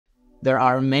There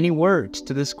are many words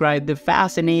to describe the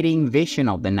fascinating vision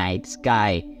of the night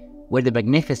sky, where the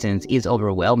magnificence is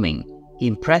overwhelming,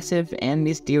 impressive, and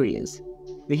mysterious.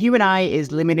 The human eye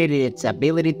is limited in its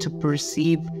ability to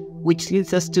perceive, which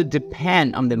leads us to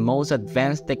depend on the most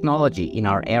advanced technology in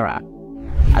our era.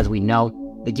 As we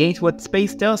know, the James Webb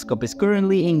Space Telescope is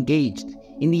currently engaged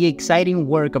in the exciting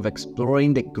work of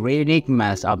exploring the great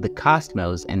enigmas of the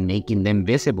cosmos and making them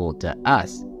visible to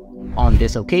us. On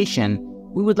this occasion,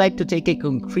 we would like to take a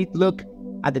concrete look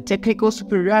at the technical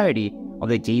superiority of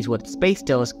the James Webb Space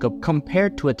Telescope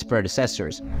compared to its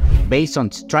predecessors, based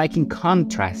on striking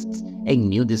contrasts and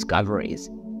new discoveries.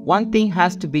 One thing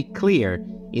has to be clear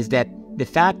is that the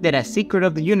fact that a secret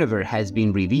of the universe has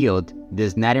been revealed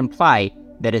does not imply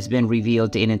that it's been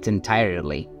revealed in its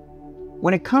entirety.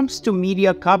 When it comes to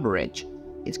media coverage,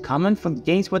 it's common for the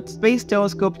James Webb Space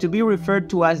Telescope to be referred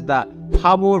to as the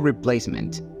Hubble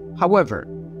replacement. However,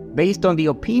 based on the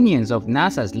opinions of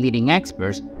NASA's leading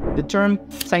experts, the term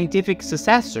scientific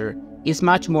successor is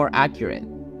much more accurate.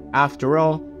 After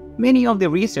all, many of the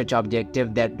research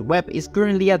objectives that Webb is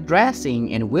currently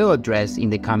addressing and will address in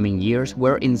the coming years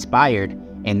were inspired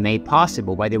and made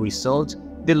possible by the results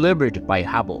delivered by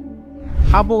Hubble.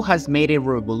 Hubble has made a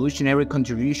revolutionary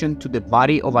contribution to the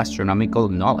body of astronomical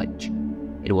knowledge.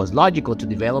 It was logical to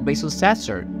develop a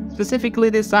successor specifically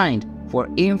designed for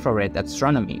infrared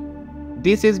astronomy.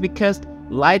 This is because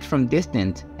light from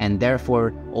distant and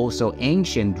therefore also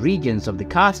ancient regions of the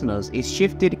cosmos is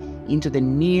shifted into the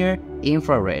near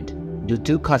infrared due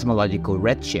to cosmological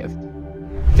redshift.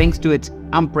 Thanks to its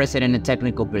unprecedented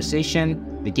technical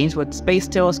precision, the James Webb Space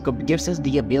Telescope gives us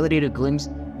the ability to glimpse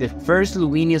the first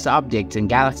luminous objects and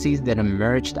galaxies that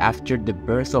emerged after the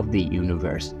birth of the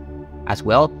universe, as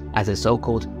well as the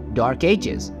so-called Dark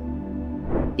Ages.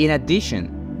 In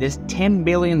addition, this $10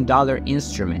 billion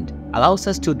instrument allows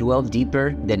us to delve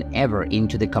deeper than ever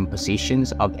into the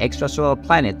compositions of extrasolar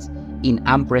planets in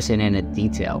unprecedented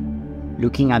detail.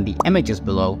 Looking at the images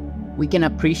below, we can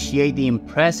appreciate the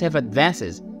impressive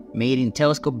advances made in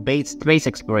telescope-based space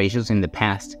explorations in the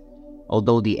past.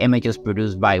 Although the images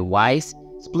produced by WISE,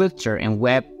 Spitzer, and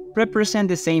Webb represent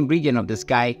the same region of the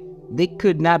sky, they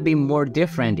could not be more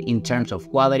different in terms of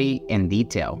quality and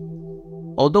detail.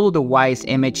 Although the WISE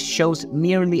image shows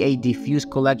merely a diffuse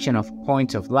collection of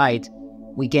points of light,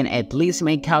 we can at least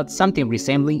make out something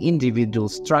resembling individual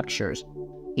structures.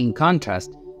 In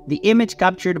contrast, the image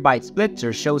captured by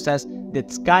Spitzer shows us the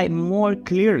sky more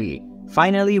clearly,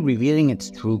 finally revealing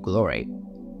its true glory.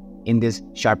 In this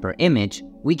sharper image,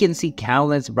 we can see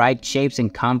countless bright shapes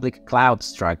and complex cloud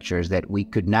structures that we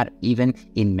could not even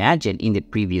imagine in the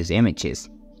previous images.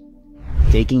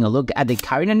 Taking a look at the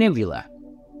Carina Nebula,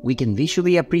 we can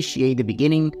visually appreciate the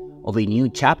beginning of a new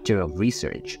chapter of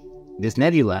research. This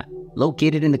nebula,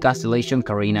 located in the constellation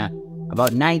Carina,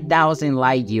 about 9,000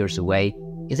 light-years away,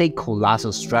 is a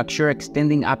colossal structure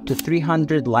extending up to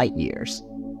 300 light-years.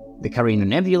 The Carina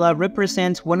Nebula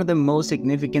represents one of the most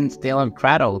significant stellar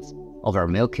cradles of our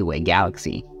Milky Way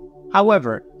galaxy.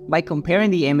 However, by comparing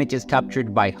the images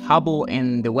captured by Hubble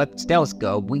and the Webb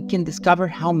Telescope, we can discover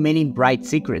how many bright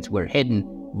secrets were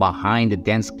hidden behind the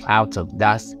dense clouds of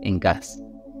dust and gas.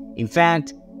 In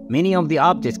fact, many of the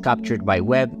objects captured by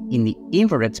Webb in the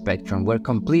infrared spectrum were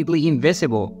completely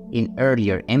invisible in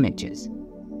earlier images.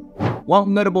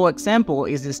 One notable example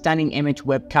is the stunning image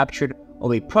Webb captured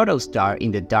of a protostar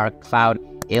in the dark cloud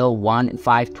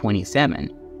L1527.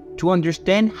 To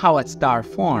understand how a star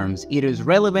forms, it is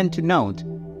relevant to note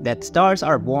that stars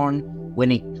are born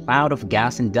when a cloud of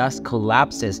gas and dust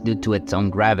collapses due to its own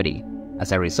gravity.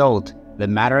 As a result, the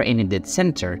matter in its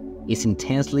center is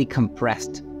intensely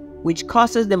compressed, which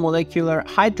causes the molecular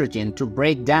hydrogen to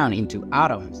break down into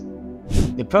atoms.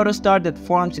 The protostar that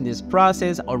forms in this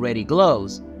process already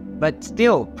glows, but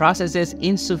still possesses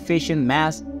insufficient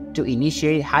mass to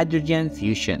initiate hydrogen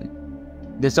fusion.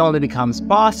 This only becomes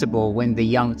possible when the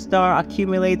young star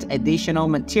accumulates additional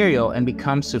material and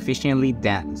becomes sufficiently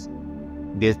dense.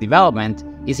 This development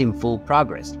is in full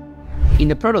progress. In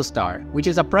the protostar, which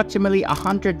is approximately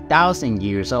 100,000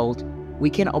 years old, we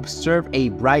can observe a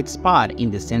bright spot in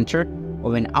the center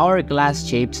of an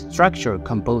hourglass-shaped structure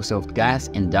composed of gas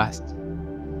and dust.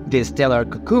 This stellar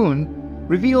cocoon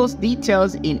reveals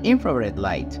details in infrared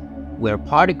light, where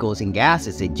particles and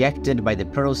gases ejected by the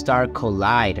protostar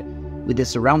collide with the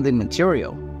surrounding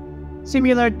material.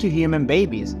 Similar to human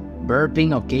babies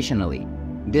burping occasionally,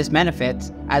 this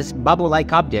manifests as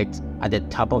bubble-like objects at the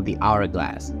top of the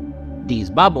hourglass.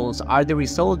 These bubbles are the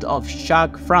result of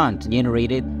shock front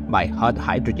generated by hot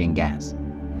hydrogen gas.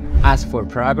 As for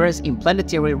progress in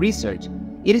planetary research,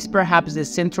 it is perhaps the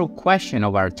central question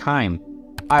of our time.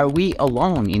 are we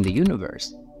alone in the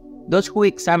universe? Those who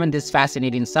examine this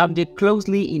fascinating subject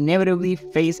closely inevitably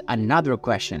face another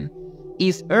question.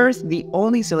 Is Earth the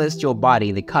only celestial body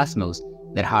in the cosmos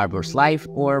that harbors life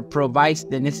or provides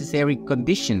the necessary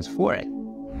conditions for it?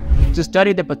 To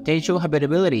study the potential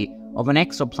habitability of an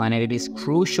exoplanet, it is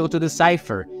crucial to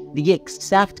decipher the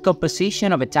exact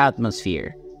composition of its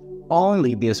atmosphere.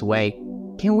 Only this way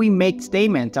can we make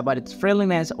statements about its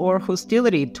friendliness or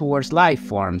hostility towards life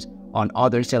forms on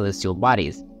other celestial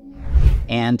bodies.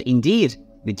 And indeed,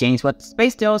 the James Webb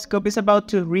Space Telescope is about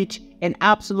to reach an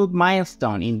absolute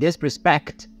milestone in this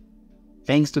respect.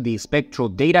 Thanks to the spectral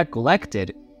data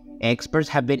collected, experts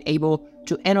have been able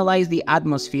to analyze the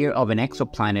atmosphere of an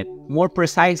exoplanet more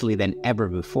precisely than ever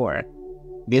before.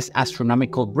 This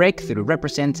astronomical breakthrough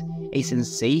represents a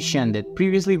sensation that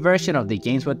previously versions of the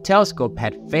James Webb Telescope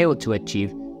had failed to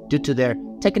achieve due to their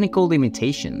technical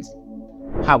limitations.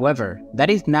 However, that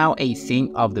is now a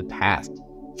thing of the past,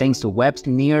 thanks to Webb's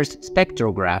nearest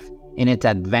spectrograph and its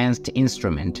advanced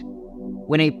instrument.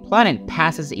 When a planet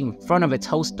passes in front of its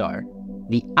host star,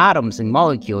 the atoms and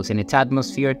molecules in its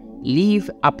atmosphere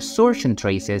leave absorption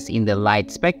traces in the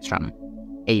light spectrum.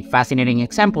 A fascinating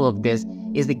example of this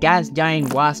is the gas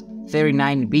giant WASP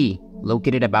 39b,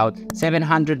 located about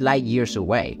 700 light-years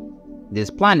away. This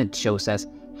planet shows us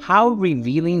how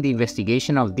revealing the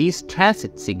investigation of these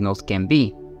transit signals can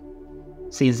be.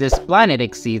 Since this planet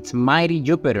exceeds mighty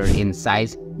Jupiter in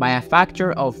size by a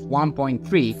factor of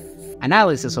 1.3,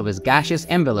 analysis of its gaseous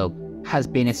envelope has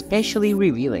been especially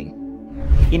revealing.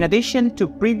 In addition to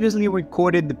previously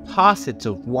recorded deposits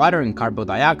of water and carbon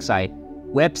dioxide,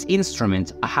 Webb's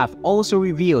instruments have also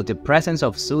revealed the presence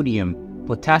of sodium,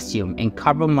 potassium, and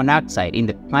carbon monoxide in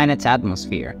the planet's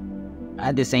atmosphere.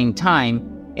 At the same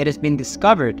time, it has been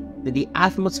discovered that the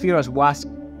atmosphere of WASP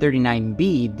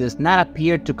 39b does not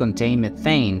appear to contain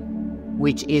methane,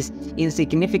 which is in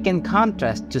significant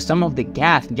contrast to some of the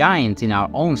gas giants in our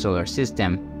own solar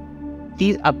system.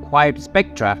 These acquired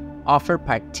spectra offer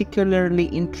particularly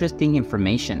interesting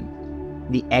information.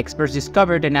 The experts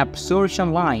discovered an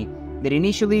absorption line that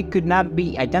initially could not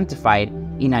be identified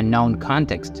in a known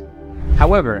context.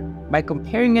 However, by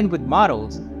comparing it with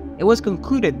models, it was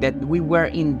concluded that we were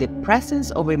in the presence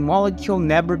of a molecule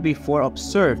never before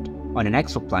observed on an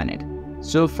exoplanet,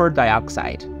 sulfur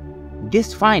dioxide.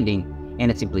 This finding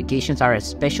and its implications are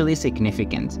especially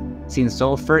significant, since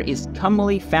sulfur is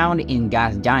commonly found in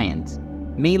gas giants,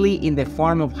 mainly in the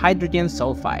form of hydrogen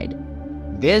sulfide.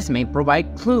 This may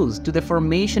provide clues to the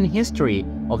formation history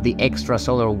of the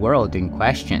extrasolar world in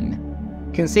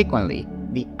question. Consequently,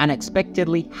 the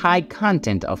unexpectedly high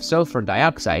content of sulfur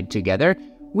dioxide together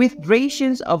with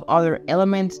ratios of other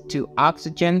elements to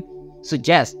oxygen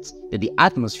suggests that the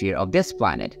atmosphere of this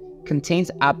planet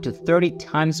contains up to 30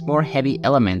 times more heavy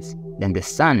elements than the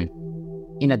Sun.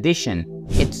 In addition,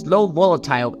 its low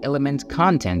volatile element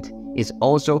content is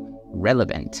also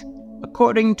relevant.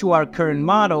 According to our current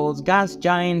models, gas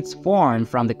giants form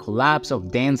from the collapse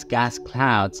of dense gas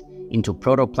clouds into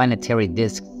protoplanetary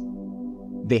disks.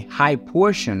 The high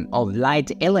portion of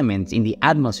light elements in the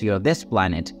atmosphere of this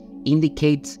planet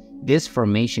indicates this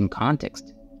formation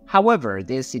context. However,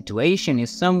 this situation is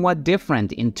somewhat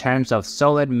different in terms of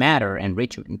solid matter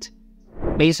enrichment.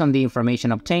 Based on the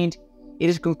information obtained, it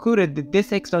is concluded that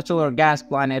this extrasolar gas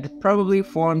planet probably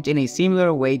formed in a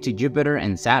similar way to Jupiter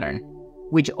and Saturn,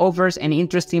 which offers an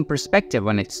interesting perspective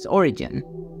on its origin.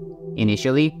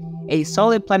 Initially, a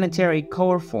solid planetary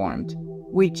core formed,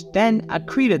 which then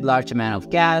accreted large amount of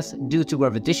gas due to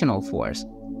gravitational force.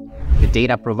 The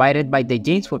data provided by the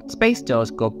James Webb Space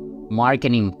Telescope mark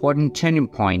an important turning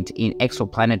point in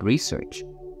exoplanet research.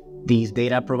 These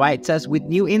data provides us with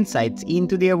new insights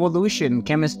into the evolution,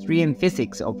 chemistry, and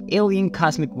physics of alien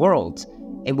cosmic worlds,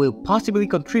 and will possibly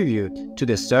contribute to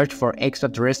the search for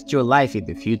extraterrestrial life in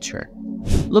the future.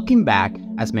 Looking back,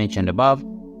 as mentioned above,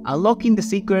 unlocking the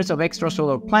secrets of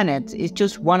extrasolar planets is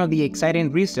just one of the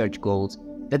exciting research goals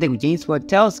that the James Webb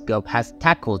Telescope has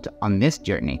tackled on this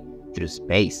journey through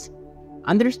space.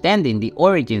 Understanding the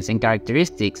origins and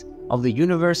characteristics of the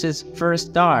universe's first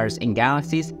stars and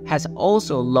galaxies has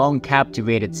also long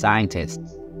captivated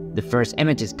scientists. The first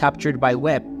images captured by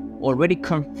Webb already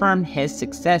confirmed his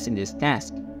success in this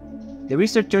task. The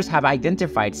researchers have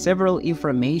identified several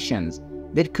informations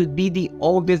that could be the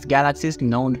oldest galaxies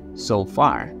known so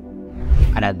far.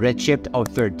 At a redshift of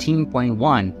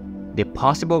 13.1, the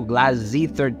possible glass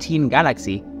Z13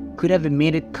 galaxy could have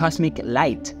emitted cosmic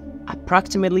light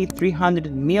approximately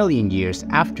 300 million years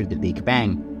after the Big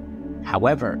Bang.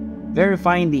 However,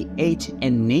 verifying the age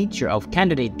and nature of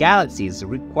candidate galaxies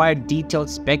required detailed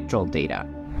spectral data.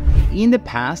 In the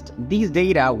past, these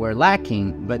data were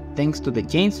lacking, but thanks to the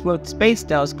James Webb Space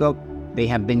Telescope, they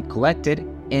have been collected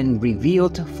and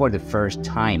revealed for the first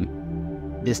time.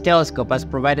 This telescope has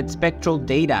provided spectral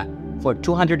data for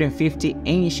 250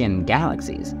 ancient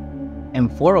galaxies, and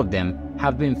 4 of them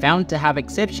have been found to have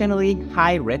exceptionally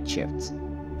high redshifts.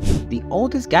 The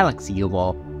oldest galaxy of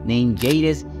all, named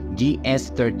JADES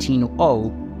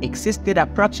GS13O, existed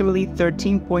approximately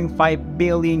 13.5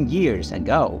 billion years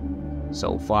ago.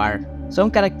 So far,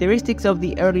 some characteristics of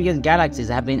the earliest galaxies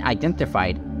have been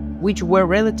identified, which were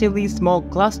relatively small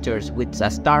clusters with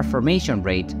a star formation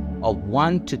rate of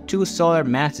 1 to 2 solar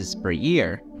masses per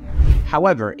year.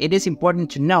 However, it is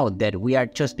important to note that we are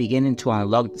just beginning to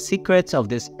unlock the secrets of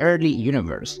this early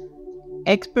universe.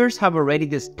 Experts have already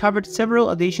discovered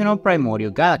several additional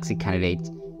primordial galaxy candidates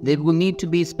that will need to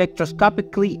be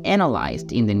spectroscopically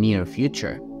analyzed in the near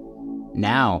future.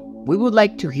 Now, we would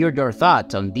like to hear your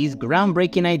thoughts on these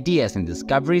groundbreaking ideas and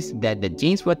discoveries that the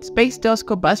James Webb Space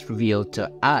Telescope has revealed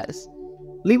to us.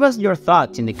 Leave us your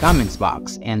thoughts in the comments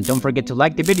box, and don't forget to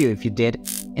like the video if you did,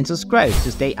 and subscribe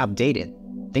to stay updated.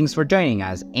 Thanks for joining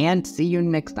us, and see you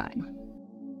next time.